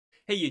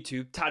Hey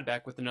YouTube, Todd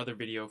back with another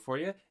video for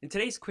you. In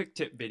today's quick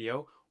tip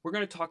video, we're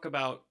going to talk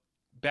about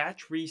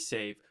batch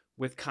resave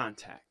with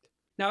Kontakt.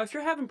 Now, if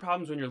you're having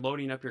problems when you're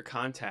loading up your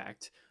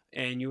Kontakt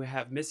and you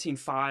have missing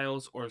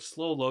files or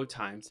slow load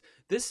times,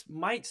 this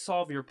might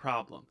solve your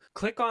problem.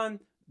 Click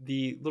on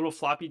the little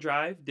floppy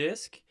drive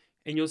disk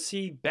and you'll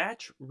see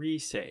batch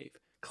resave.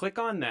 Click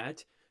on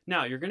that.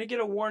 Now, you're going to get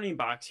a warning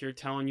box here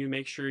telling you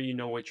make sure you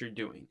know what you're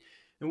doing.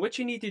 And what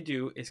you need to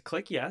do is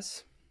click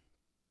yes.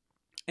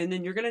 And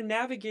then you're going to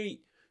navigate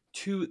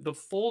to the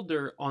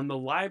folder on the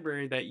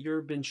library that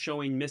you've been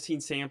showing missing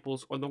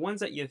samples or the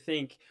ones that you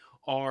think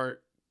are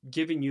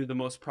giving you the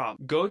most problem.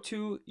 Go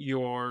to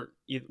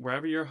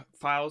wherever your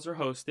files are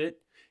hosted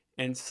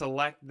and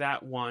select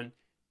that one,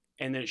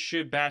 and then it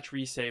should batch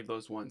resave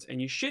those ones.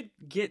 And you should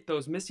get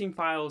those missing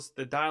files,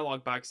 the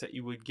dialog box that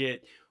you would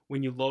get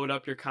when you load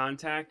up your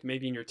Kontakt.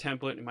 Maybe in your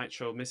template it might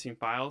show missing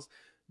files.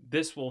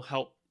 This will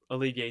help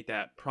alleviate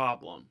that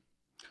problem.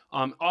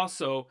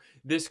 Also,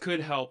 this could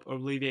help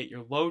alleviate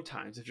your load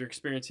times. If you're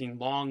experiencing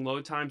long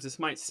load times, this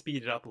might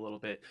speed it up a little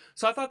bit.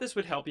 So I thought this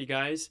would help you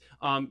guys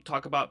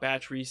talk about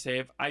batch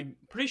resave. I'm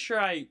pretty sure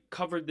I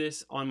covered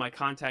this on my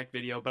Kontakt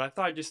video, but I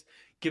thought I'd just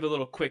give a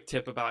little quick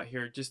tip about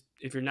here, just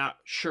if you're not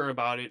sure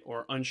about it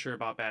or unsure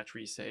about batch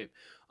resave.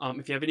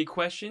 If you have any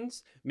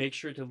questions, make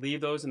sure to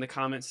leave those in the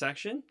comment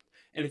section.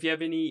 And if you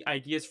have any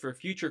ideas for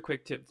future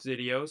quick tips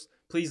videos,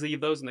 please leave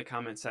those in the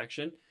comment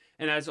section.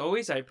 And as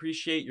always, I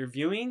appreciate your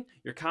viewing,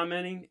 your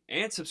commenting,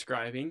 and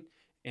subscribing.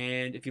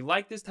 And if you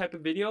like this type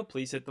of video,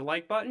 please hit the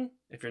like button.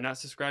 If you're not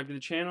subscribed to the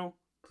channel,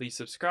 please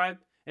subscribe.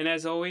 And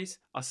as always,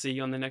 I'll see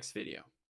you on the next video.